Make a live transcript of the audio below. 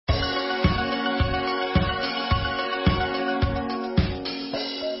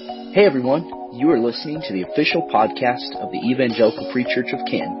Hey everyone, you are listening to the official podcast of the Evangelical Free Church of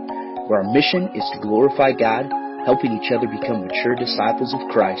Canton, where our mission is to glorify God, helping each other become mature disciples of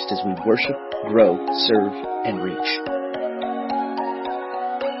Christ as we worship, grow, serve, and reach.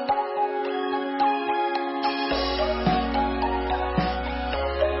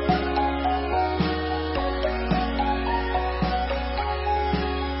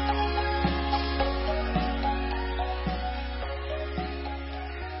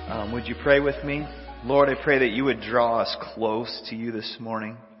 Would you pray with me? Lord, I pray that you would draw us close to you this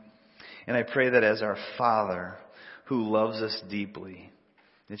morning. And I pray that as our Father who loves us deeply,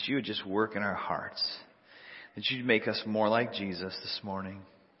 that you would just work in our hearts. That you'd make us more like Jesus this morning.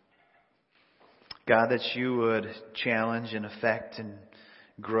 God, that you would challenge and affect and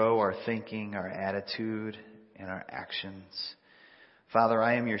grow our thinking, our attitude, and our actions. Father,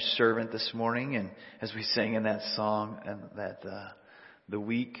 I am your servant this morning, and as we sang in that song, and that the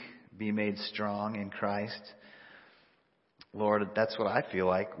weak be made strong in Christ. Lord, that's what I feel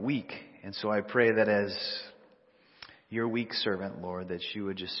like, weak. And so I pray that as your weak servant, Lord, that you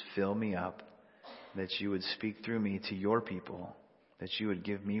would just fill me up, that you would speak through me to your people, that you would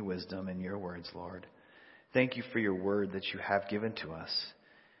give me wisdom in your words, Lord. Thank you for your word that you have given to us.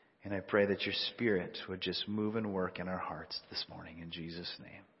 And I pray that your Spirit would just move and work in our hearts this morning in Jesus'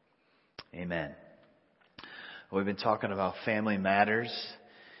 name. Amen. We've been talking about family matters.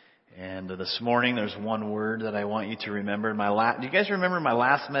 And this morning, there's one word that I want you to remember. Do you guys remember my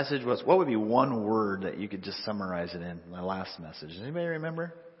last message was? What would be one word that you could just summarize it in? My last message. Does anybody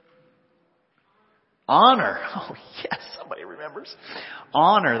remember? Honor. Oh, yes, somebody remembers.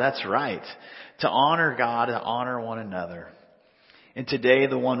 Honor, that's right. To honor God, to honor one another. And today,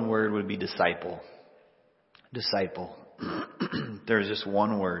 the one word would be disciple. Disciple. There's just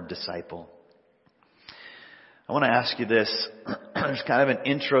one word, disciple. I want to ask you this. There's kind of an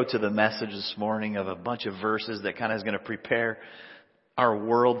intro to the message this morning of a bunch of verses that kind of is going to prepare our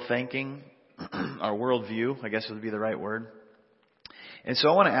world thinking, our world view, I guess would be the right word. And so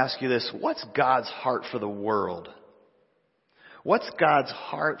I want to ask you this. What's God's heart for the world? What's God's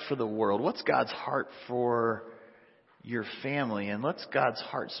heart for the world? What's God's heart for your family? And what's God's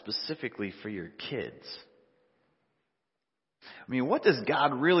heart specifically for your kids? I mean, what does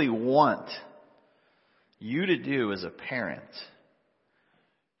God really want you to do as a parent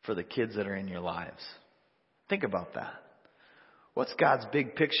for the kids that are in your lives? Think about that. What's God's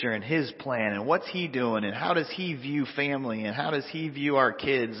big picture and His plan, and what's He doing, and how does He view family, and how does He view our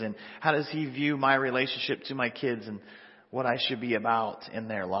kids, and how does He view my relationship to my kids and what I should be about in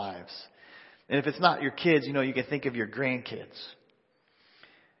their lives? And if it's not your kids, you can think of your grandkids.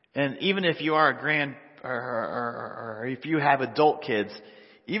 And even if you are a or if you have adult kids,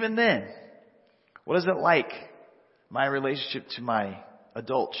 even then, what is it like, my relationship to my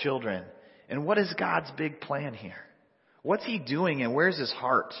adult children? And what is God's big plan here? What's He doing, and where's His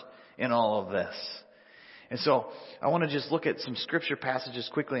heart in all of this? And so I want to just look at some scripture passages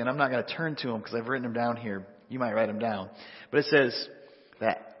quickly, and I'm not going to turn to them because I've written them down here. You might write them down. But it says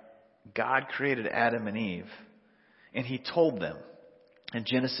that God created Adam and Eve, and He told them in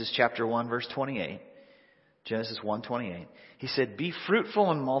Genesis chapter 1, verse 28, Genesis 1:28, He said, "Be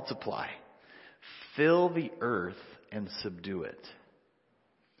fruitful and multiply. Fill the earth and subdue it."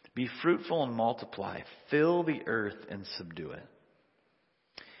 Be fruitful and multiply. Fill the earth and subdue it.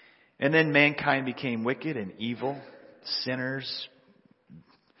 And then mankind became wicked and evil, sinners,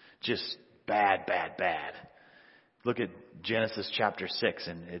 just bad. Look at Genesis chapter 6,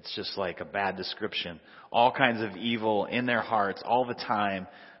 and it's just like a bad description. All kinds of evil in their hearts all the time.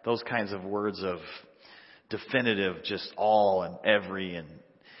 Those kinds of words of definitive, just all and every, and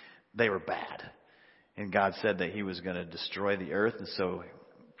they were bad. And God said that He was going to destroy the earth, and so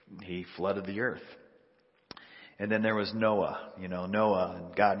He flooded the earth. And then there was Noah, Noah,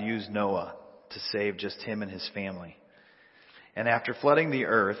 and God used Noah to save just him and his family. And after flooding the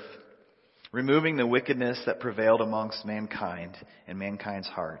earth, removing the wickedness that prevailed amongst mankind and mankind's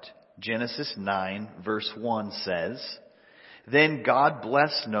heart, Genesis 9, verse 1 says, "Then God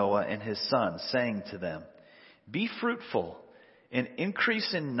blessed Noah and his sons, saying to them, 'Be fruitful and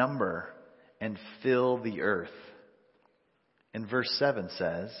increase in number, and fill the earth.'" And verse 7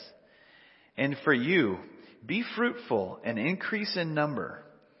 says, "And for you, be fruitful and increase in number,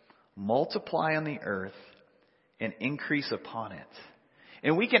 multiply on the earth and increase upon it."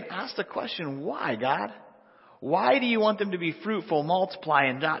 And we can ask the question, why, God? Why do you want them to be fruitful, multiply,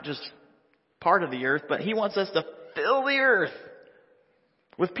 and not just part of the earth, but He wants us to fill the earth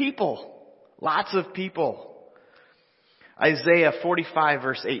with people, lots of people. Isaiah 45,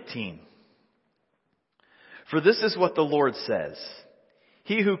 verse 18. "For this is what the Lord says,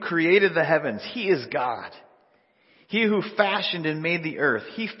 He who created the heavens, He is God. He who fashioned and made the earth,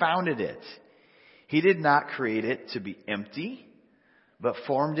 He founded it. He did not create it to be empty, but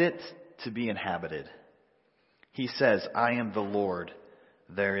formed it to be inhabited. He says, I am the Lord,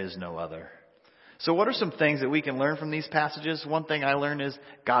 there is no other. So what are some things that we can learn from these passages? One thing I learned is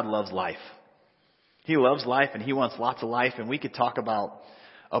God loves life. He loves life and He wants lots of life. And we could talk about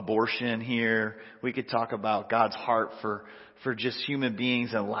abortion here. We could talk about God's heart for just human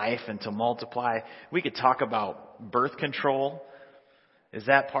beings and life and to multiply. We could talk about birth control. Is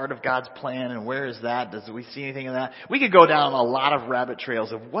that part of God's plan? And where is that? Does we see anything in that? We could go down a lot of rabbit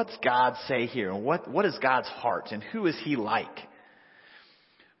trails of what's God say here and what is God's heart and who is He like?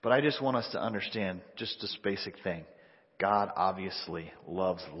 But I just want us to understand just this basic thing. God obviously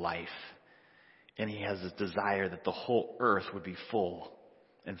loves life. And He has this desire that the whole earth would be full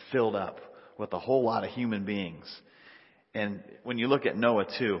and filled up with a whole lot of human beings. And when you look at Noah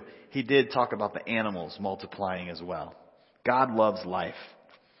too, he did talk about the animals multiplying as well. God loves life.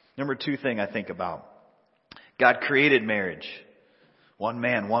 Number 2 thing I think about. God created marriage. One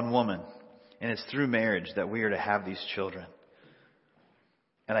man, one woman. And it's through marriage that we are to have these children.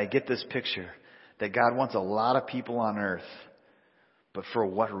 And I get this picture that God wants a lot of people on earth. But for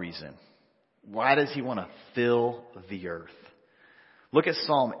what reason? Why does He want to fill the earth? Look at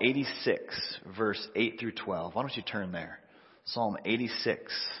Psalm 86, verse 8 through 12. Why don't you turn there? Psalm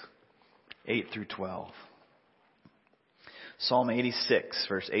 86, 8 through 12. Psalm 86,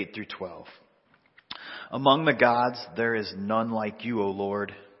 verse 8 through 12. Among the gods there is none like you, O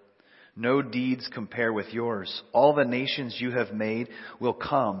Lord. No deeds compare with yours. All the nations you have made will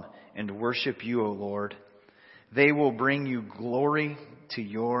come and worship you, O Lord. They will bring you glory to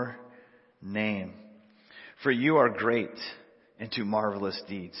your name. For you are great and do marvelous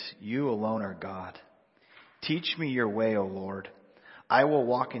deeds. You alone are God. Teach me your way, O Lord. I will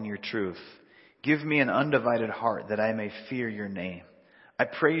walk in your truth. Give me an undivided heart that I may fear your name. I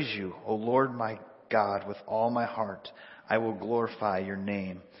praise you, O Lord my God, with all my heart. I will glorify your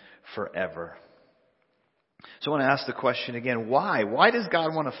name forever. So I want to ask the question again, why? Why does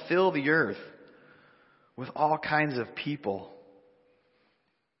God want to fill the earth with all kinds of people?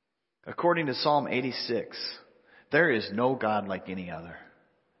 According to Psalm 86, there is no God like any other.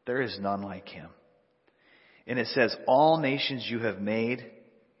 There is none like Him. And it says, all the nations you have made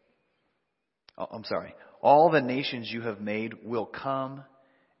will come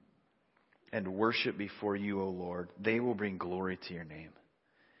and worship before you, O Lord. They will bring glory to your name.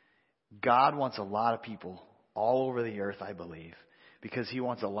 God wants a lot of people all over the earth, I believe, because He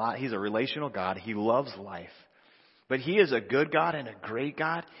wants a lot. He's a relational God. He loves life. But He is a good God and a great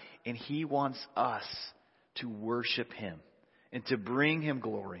God, and He wants us to worship Him and to bring Him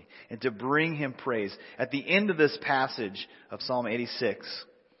glory and to bring Him praise. At the end of this passage of Psalm 86,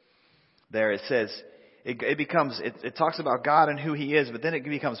 there it says, it talks about God and who He is, but then it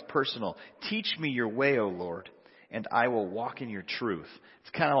becomes personal. Teach me your way, O Lord, and I will walk in your truth. It's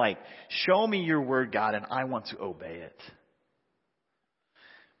kind of like, show me your word, God, and I want to obey it.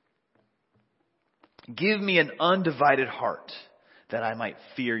 Give me an undivided heart that I might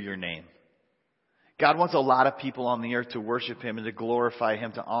fear your name. God wants a lot of people on the earth to worship Him and to glorify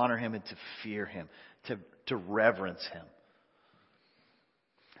Him, to honor Him and to fear Him, to reverence Him.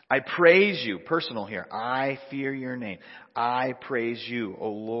 I praise you, personal here. I fear your name. I praise you, O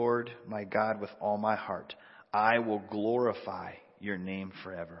Lord, my God, with all my heart. I will glorify your name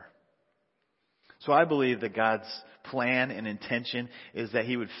forever. So I believe that God's plan and intention is that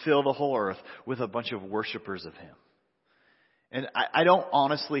He would fill the whole earth with a bunch of worshipers of Him. And I don't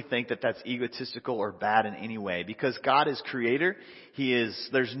honestly think that that's egotistical or bad in any way, because God is creator.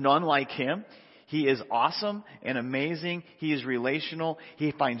 There's none like Him. He is awesome and amazing. He is relational.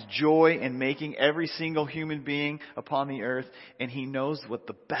 He finds joy in making every single human being upon the earth. And He knows what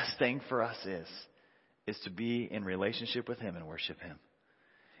the best thing for us is to be in relationship with Him and worship Him.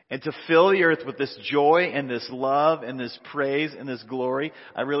 And to fill the earth with this joy and this love and this praise and this glory,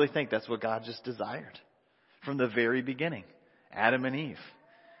 I really think that's what God just desired from the very beginning. Adam and Eve,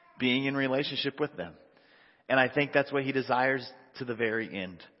 being in relationship with them. And I think that's what He desires to the very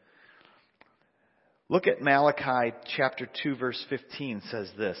end. Look at Malachi chapter 2 verse 15 says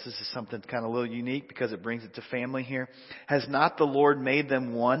this. This is something kind of a little unique because it brings it to family here. Has not the Lord made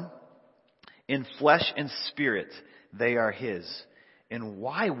them one? In flesh and spirit they are His. And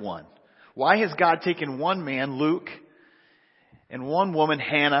why one? Why has God taken one man, Luke, and one woman,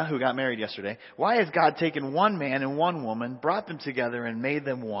 Hannah, who got married yesterday? Why has God taken one man and one woman, brought them together and made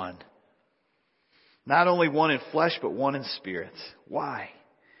them one? Not only one in flesh, but one in spirit. Why?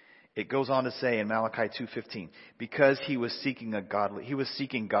 It goes on to say in Malachi 2:15, because he was seeking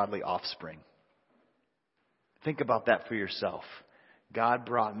godly offspring. Think about that for yourself. God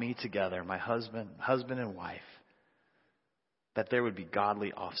brought me together, my husband and wife, that there would be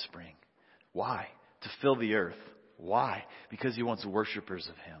godly offspring. Why? To fill the earth. Why? Because he wants worshipers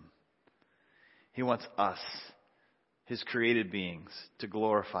of him. He wants us, his created beings, to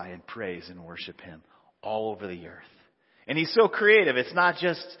glorify and praise and worship him all over the earth. And he's so creative. It's not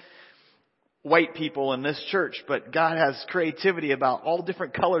just white people in this church, but God has creativity about all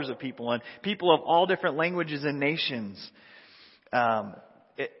different colors of people and people of all different languages and nations.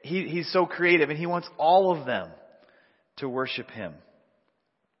 He's so creative, and he wants all of them to worship him.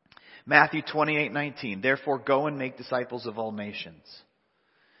 Matthew 28:19, therefore go and make disciples of all nations.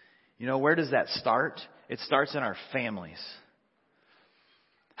 You know, where does that start? It starts in our families.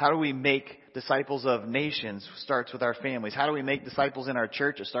 How do we make disciples of nations? Starts with our families. How do we make disciples in our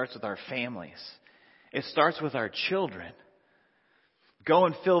church? It starts with our families. It starts with our children. Go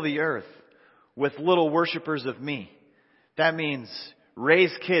and fill the earth with little worshipers of me. That means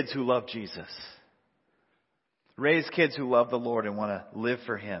raise kids who love Jesus. Raise kids who love the Lord and want to live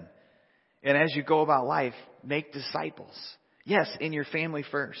for him. And as you go about life, make disciples. Yes, in your family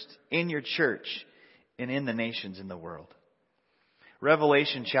first, in your church, and in the nations in the world.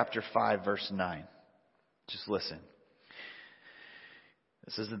 Revelation chapter 5, verse 9. Just listen.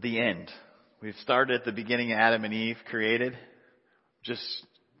 This is at the end. We've started at the beginning, Adam and Eve created. Just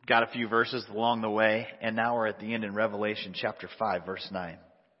got a few verses along the way. And now we're at the end in Revelation chapter 5, verse 9.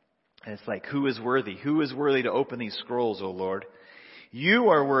 And it's like, who is worthy? Who is worthy to open these scrolls, O Lord? You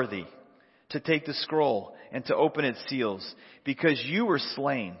are worthy to take the scroll and to open its seals, because you were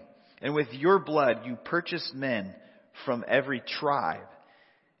slain, and with your blood you purchased men from every tribe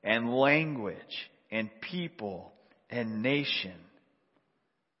and language and people and nation.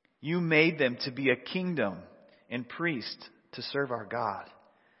 You made them to be a kingdom and priests to serve our God,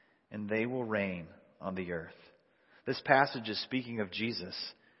 and they will reign on the earth. This passage is speaking of Jesus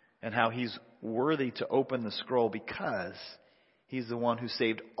and how he's worthy to open the scroll because he's the one who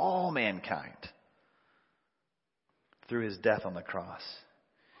saved all mankind through his death on the cross.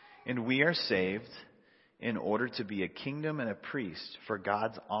 And we are saved in order to be a kingdom and a priest for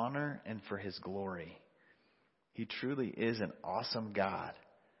God's honor and for his glory. He truly is an awesome God.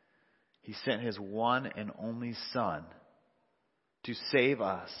 He sent his one and only Son to save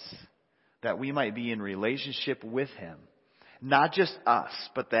us, that we might be in relationship with him. Not just us,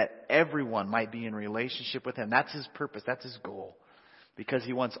 but that everyone might be in relationship with him. That's his purpose. That's his goal. Because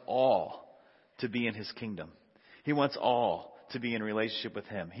he wants all to be in his kingdom. He wants all to be in relationship with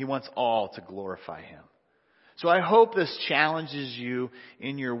him. He wants all to glorify him. So I hope this challenges you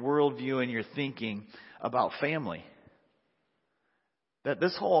in your worldview and your thinking about family. That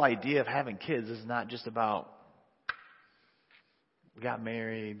this whole idea of having kids is not just about, we got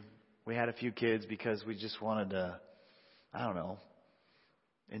married, we had a few kids because we just wanted to,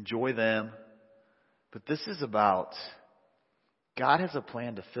 enjoy them. But this is about, God has a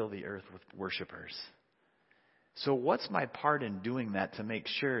plan to fill the earth with worshipers. So what's my part in doing that to make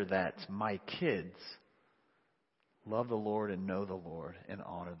sure that my kids love the Lord and know the Lord and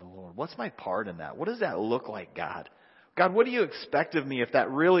honor the Lord? What's my part in that? What does that look like, God? God, what do you expect of me if that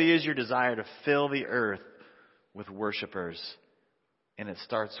really is your desire to fill the earth with worshipers? And it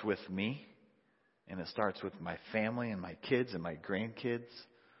starts with me, and it starts with my family and my kids and my grandkids.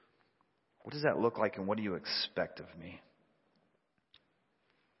 What does that look like, and what do you expect of me?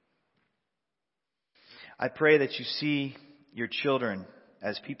 I pray that you see your children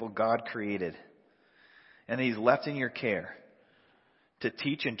as people God created, and that he's left in your care to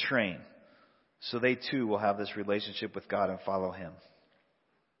teach and train, so they too will have this relationship with God and follow him.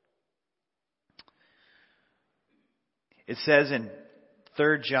 It says in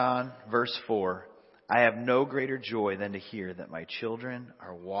 3 John verse 4, I have no greater joy than to hear that my children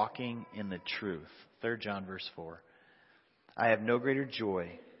are walking in the truth. 3 John verse 4. I have no greater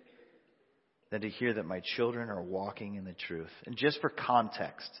joy than to hear that my children are walking in the truth. And just for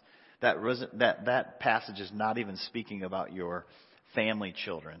context, that passage is not even speaking about your family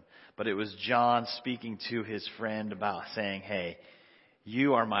children, but it was John speaking to his friend about saying, hey,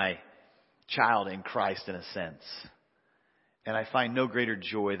 you are my child in Christ in a sense. And I find no greater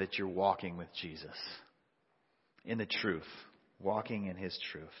joy that you're walking with Jesus in the truth, walking in his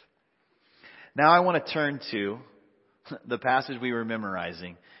truth. Now I want to turn to the passage we were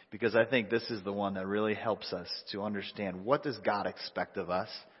memorizing, because I think this is the one that really helps us to understand what does God expect of us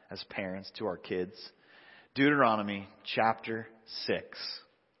as parents to our kids. Deuteronomy chapter 6,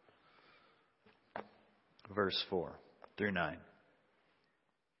 verse 4 through 9.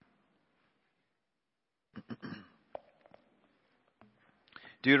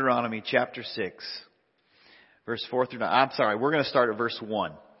 Deuteronomy chapter 6, verse 4 through 9. I'm sorry, we're going to start at verse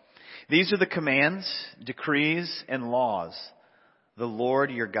 1. These are the commands, decrees, and laws the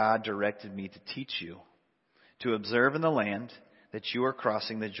Lord your God directed me to teach you, to observe in the land that you are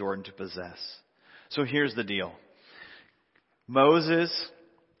crossing the Jordan to possess. So here's the deal. Moses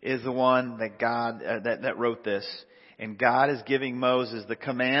is the one that God that wrote this, and God is giving Moses the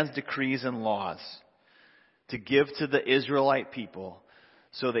commands, decrees, and laws to give to the Israelite people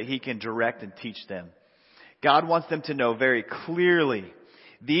so that he can direct and teach them. God wants them to know very clearly,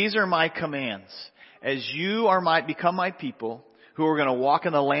 these are my commands. As you become my people who are going to walk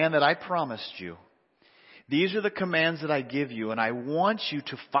in the land that I promised you, these are the commands that I give you, and I want you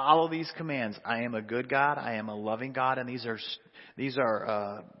to follow these commands. I am a good God. I am a loving God, and these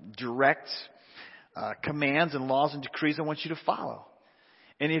are direct commands and laws and decrees I want you to follow.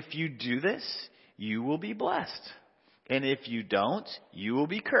 And if you do this, you will be blessed. And if you don't, you will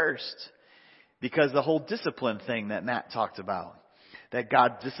be cursed. Because the whole discipline thing that Matt talked about, that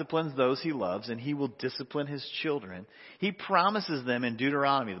God disciplines those he loves, and he will discipline his children. He promises them in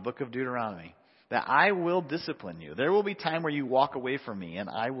Deuteronomy, the book of Deuteronomy, that I will discipline you. There will be time where you walk away from me, and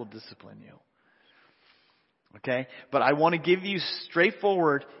I will discipline you. Okay? But I want to give you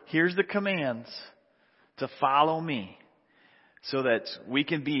straightforward, here's the commands to follow me so that we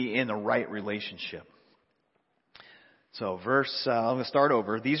can be in the right relationship. So I'm going to start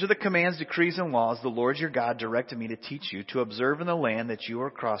over. These are the commands, decrees, and laws the Lord your God directed me to teach you, to observe in the land that you are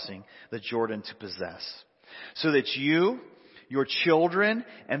crossing the Jordan to possess, so that you, your children,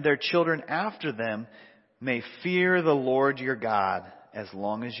 and their children after them may fear the Lord your God as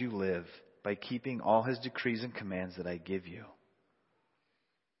long as you live, by keeping all his decrees and commands that I give you.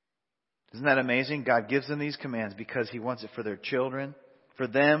 Isn't that amazing? God gives them these commands because he wants it for their children, for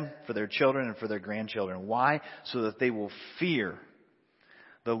them, for their children, and for their grandchildren. Why? So that they will fear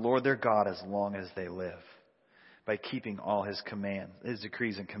the Lord their God as long as they live, by keeping all his commands, his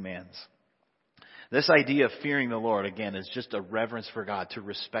decrees and commands. This idea of fearing the Lord, again, is just a reverence for God, to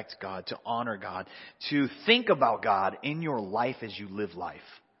respect God, to honor God, to think about God in your life as you live life.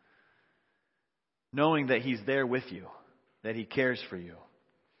 Knowing that he's there with you, that he cares for you,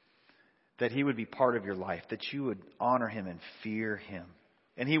 that he would be part of your life, that you would honor him and fear him.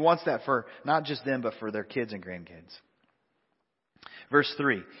 And he wants that for not just them, but for their kids and grandkids. Verse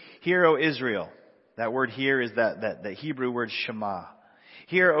 3, Hear, O Israel. That word "hear" is the Hebrew word Shema.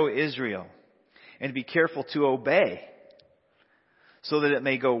 Hear, O Israel, and be careful to obey, so that it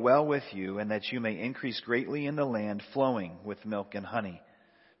may go well with you, and that you may increase greatly in the land flowing with milk and honey,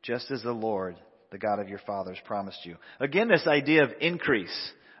 just as the Lord, the God of your fathers, promised you. Again, this idea of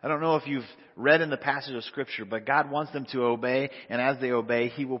increase. I don't know if you've read in the passage of Scripture, but God wants them to obey, and as they obey,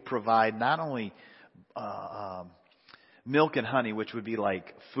 he will provide not only milk and honey, which would be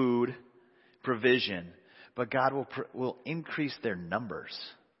like food, provision, but God will increase their numbers.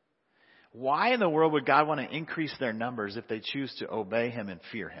 Why in the world would God want to increase their numbers if they choose to obey him and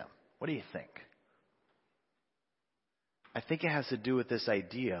fear him? What do you think? I think it has to do with this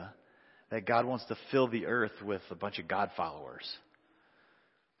idea that God wants to fill the earth with a bunch of God followers.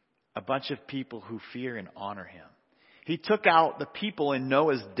 A bunch of people who fear and honor him. He took out the people in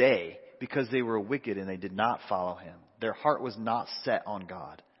Noah's day because they were wicked and they did not follow him. Their heart was not set on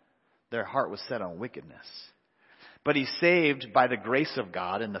God. Their heart was set on wickedness. But he saved, by the grace of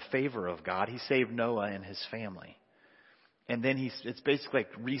God and the favor of God, he saved Noah and his family. And then it's basically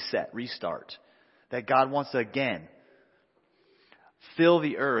like restart. That God wants to again fill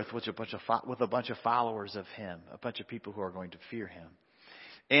the earth with a bunch of followers of him, a bunch of people who are going to fear him.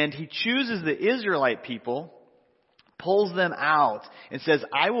 And he chooses the Israelite people, pulls them out, and says,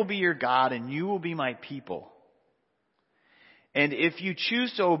 I will be your God and you will be my people. And if you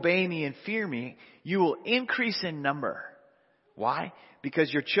choose to obey me and fear me, you will increase in number. Why?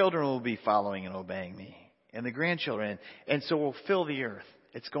 Because your children will be following and obeying me, and the grandchildren. And so we'll fill the earth.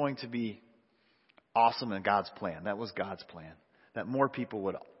 It's going to be awesome in God's plan. That was God's plan. That more people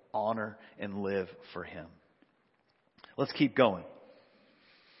would honor and live for him. Let's keep going.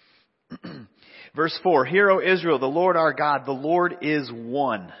 Verse 4, Hear, O Israel, the Lord our God, the Lord is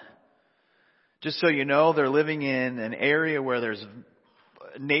one. Just so you know, they're living in an area where there's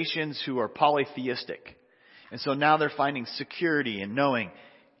nations who are polytheistic. And so now they're finding security in knowing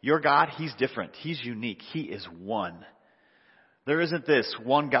your God, he's different. He's unique. He is one. There isn't this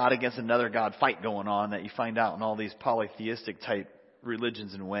one God against another God fight going on that you find out in all these polytheistic type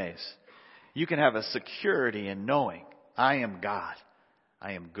religions and ways. You can have a security in knowing I am God.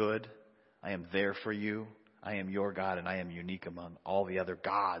 I am good. I am there for you. I am your God, and I am unique among all the other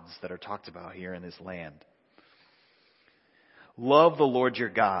gods that are talked about here in this land. Love the Lord your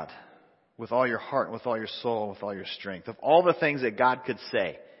God with all your heart, with all your soul, with all your strength. Of all the things that God could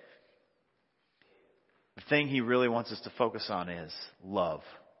say, the thing He really wants us to focus on is love.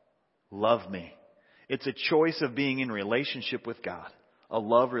 Love me. It's a choice of being in relationship with God, a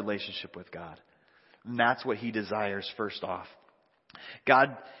love relationship with God. And that's what He desires first off.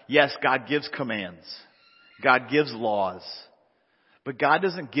 God gives commands. God gives laws. But God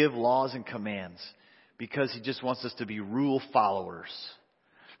doesn't give laws and commands because He just wants us to be rule followers.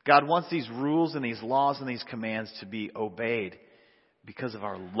 God wants these rules and these laws and these commands to be obeyed because of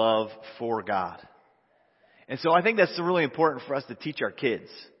our love for God. And so I think that's really important for us to teach our kids.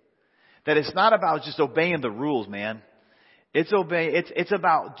 That it's not about just obeying the rules, man. It's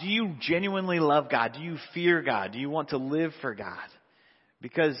about, do you genuinely love God? Do you fear God? Do you want to live for God?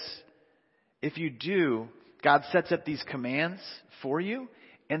 Because if you do, God sets up these commands for you,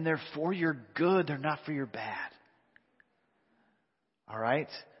 and they're for your good. They're not for your bad. All right?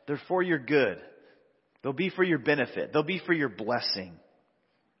 They're for your good. They'll be for your benefit. They'll be for your blessing.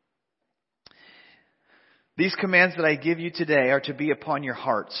 These commands that I give you today are to be upon your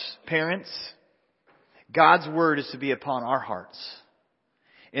hearts. Parents, God's Word is to be upon our hearts.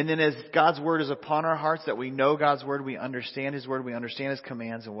 And then as God's Word is upon our hearts, that we know God's Word, we understand His Word, we understand His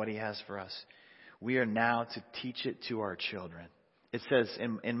commands and what He has for us. We are now to teach it to our children. It says,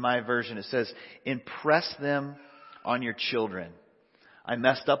 in my version, it says, impress them on your children. I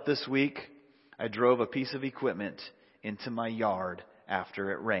messed up this week. I drove a piece of equipment into my yard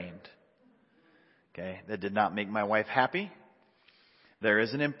after it rained. Okay, that did not make my wife happy. There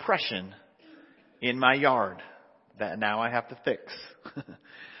is an impression in my yard that now I have to fix.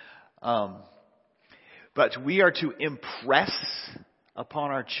 But we are to impress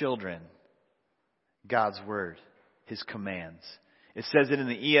upon our children God's Word, His commands. It says it in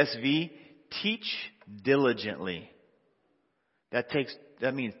the ESV, teach diligently.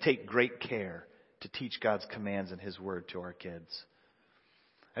 That means take great care to teach God's commands and His Word to our kids.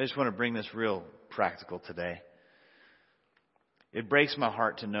 I just want to bring this real practical today. It breaks my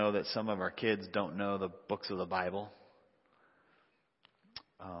heart to know that some of our kids don't know the books of the Bible.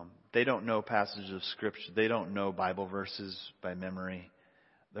 They don't know passages of Scripture. They don't know Bible verses by memory.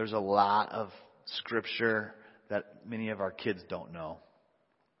 There's a lot of Scripture that many of our kids don't know.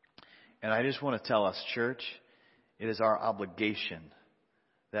 And I just want to tell us, church, it is our obligation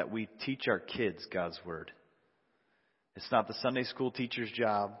that we teach our kids God's Word. It's not the Sunday school teacher's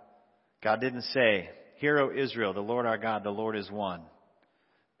job. God didn't say, "Hear, O Israel, the Lord our God, the Lord is one."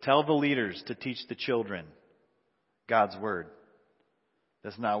 Tell the leaders to teach the children God's Word.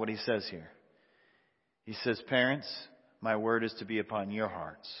 That's not what He says here. He says, parents, my word is to be upon your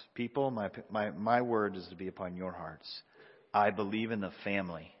hearts. People, my word is to be upon your hearts. I believe in the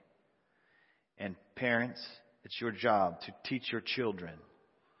family. And parents, it's your job to teach your children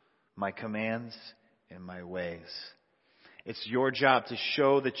my commands and my ways. It's your job to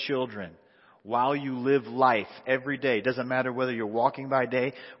show the children while you live life every day. It doesn't matter whether you're walking by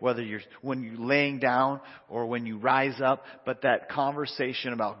day, when you're laying down or when you rise up, but that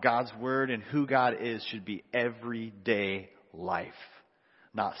conversation about God's Word and who God is should be everyday life.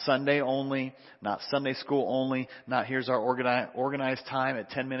 Not Sunday only, not Sunday school only, not here's our organized time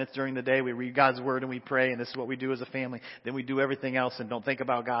at 10 minutes during the day. We read God's Word and we pray, and this is what we do as a family. Then we do everything else and don't think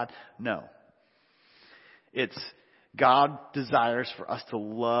about God. No. It's God desires for us to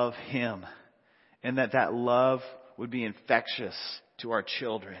love Him, and that love would be infectious to our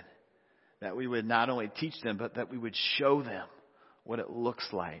children. That we would not only teach them, but that we would show them what it looks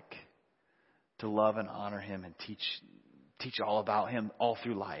like to love and honor Him and teach all about Him all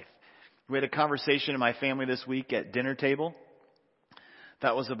through life. We had a conversation in my family this week at dinner table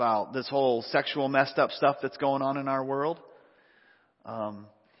that was about this whole sexual messed up stuff that's going on in our world.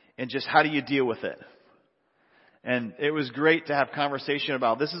 And just how do you deal with it? And it was great to have conversation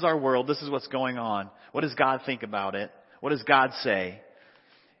about this is our world, this is what's going on. What does God think about it? What does God say?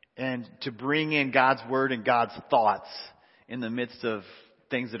 And to bring in God's Word and God's thoughts in the midst of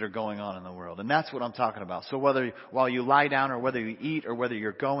things that are going on in the world. And that's what I'm talking about. So whether while you lie down or whether you eat or whether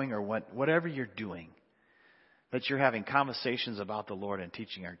you're going or whatever you're doing, that you're having conversations about the Lord and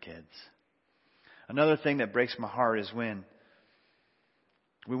teaching our kids. Another thing that breaks my heart is when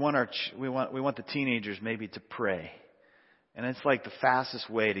we want the teenagers maybe to pray. And it's like the fastest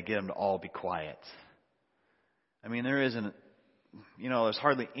way to get them to all be quiet. I mean, there's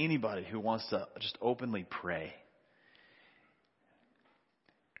hardly anybody who wants to just openly pray.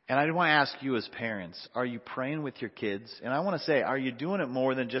 And I want to ask you as parents, are you praying with your kids? And I want to say, are you doing it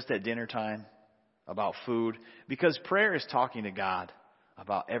more than just at dinner time about food? Because prayer is talking to God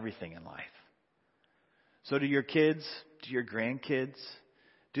about everything in life. So do your kids, do your grandkids,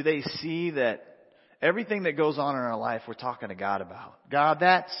 do they see that everything that goes on in our life we're talking to God about? God,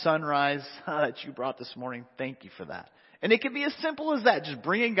 that sunrise that you brought this morning, thank you for that. And it can be as simple as that, just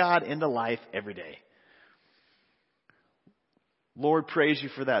bringing God into life every day. Lord, praise you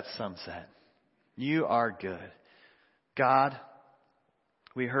for that sunset. You are good. God,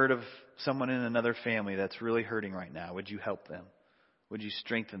 we heard of someone in another family that's really hurting right now. Would you help them? Would you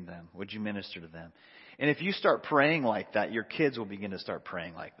strengthen them? Would you minister to them? And if you start praying like that, your kids will begin to start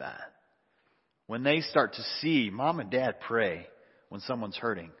praying like that. When they start to see mom and dad pray when someone's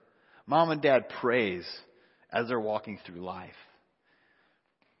hurting. Mom and dad praise as they're walking through life.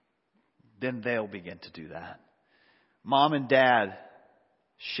 Then they'll begin to do that. Mom and dad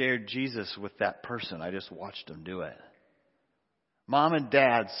shared Jesus with that person. I just watched them do it. Mom and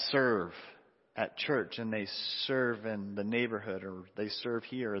dad serve at church, and they serve in the neighborhood, or they serve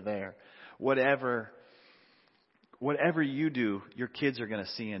here or there. Whatever you do, your kids are going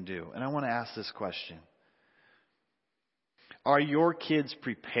to see and do. And I want to ask this question. Are your kids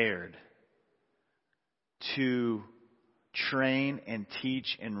prepared to train and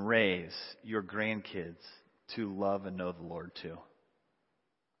teach and raise your grandkids to love and know the Lord too?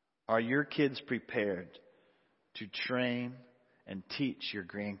 Are your kids prepared to train and teach your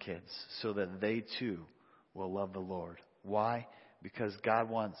grandkids so that they too will love the Lord? Why? Because God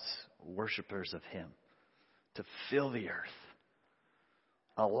wants worshipers of Him to fill the earth.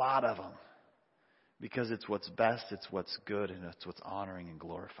 A lot of them. Because it's what's best, it's what's good, and it's what's honoring and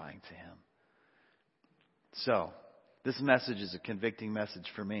glorifying to Him. So, this message is a convicting message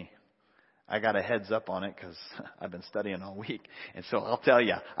for me. I got a heads up on it because I've been studying all week. And so I'll tell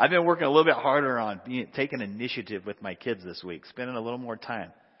you, I've been working a little bit harder on taking initiative with my kids this week, spending a little more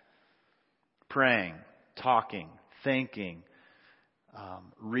time praying, talking, thinking,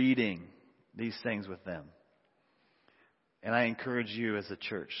 reading these things with them. And I encourage you as a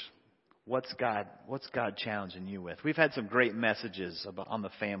church, what's God challenging you with? We've had some great messages on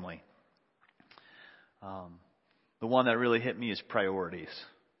the family. The one that really hit me is priorities.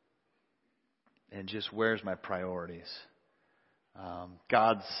 And just where's my priorities?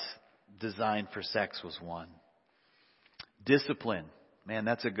 God's design for sex was one. Discipline. Man,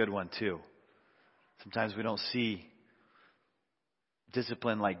 that's a good one too. Sometimes we don't see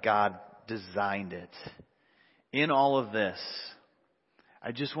discipline like God designed it. In all of this,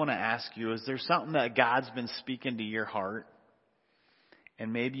 I just want to ask you, is there something that God's been speaking to your heart?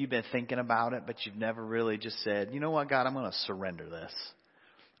 And maybe you've been thinking about it, but you've never really just said, you know what, God, I'm going to surrender this.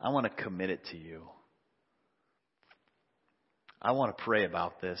 I want to commit it to you. I want to pray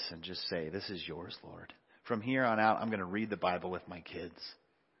about this and just say, this is yours, Lord. From here on out, I'm going to read the Bible with my kids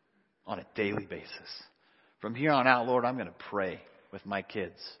on a daily basis. From here on out, Lord, I'm going to pray with my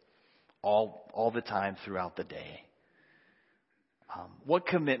kids all the time throughout the day. What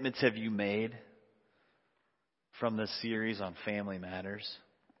commitments have you made from this series on Family Matters?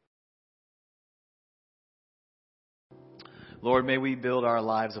 Lord, may we build our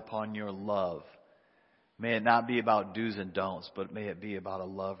lives upon your love. May it not be about do's and don'ts, but may it be about a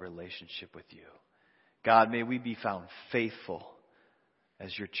love relationship with you. God, may we be found faithful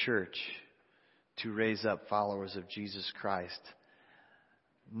as your church to raise up followers of Jesus Christ.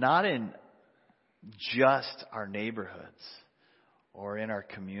 Not in just our neighborhoods or in our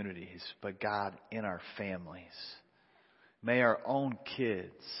communities, but God, in our families. May our own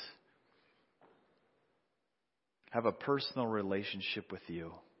kids have a personal relationship with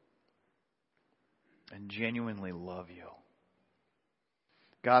you and genuinely love you.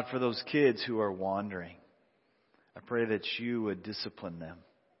 God, for those kids who are wandering, I pray that you would discipline them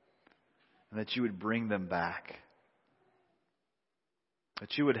and that you would bring them back.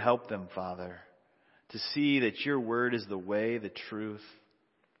 That you would help them, Father, to see that your word is the way, the truth.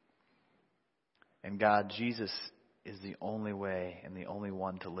 And God, Jesus is the only way and the only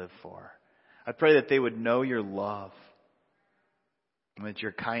one to live for. I pray that they would know your love and that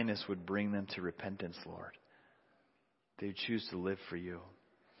your kindness would bring them to repentance, Lord. They would choose to live for you.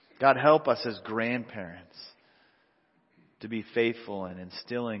 God, help us as grandparents to be faithful in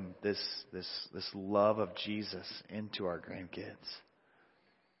instilling this love of Jesus into our grandkids.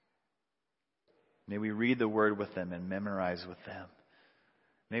 May we read the word with them and memorize with them.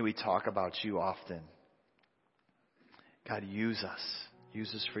 May we talk about you often. God, use us.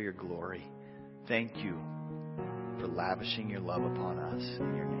 Use us for your glory. Thank you for lavishing your love upon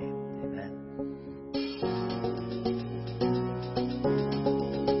us.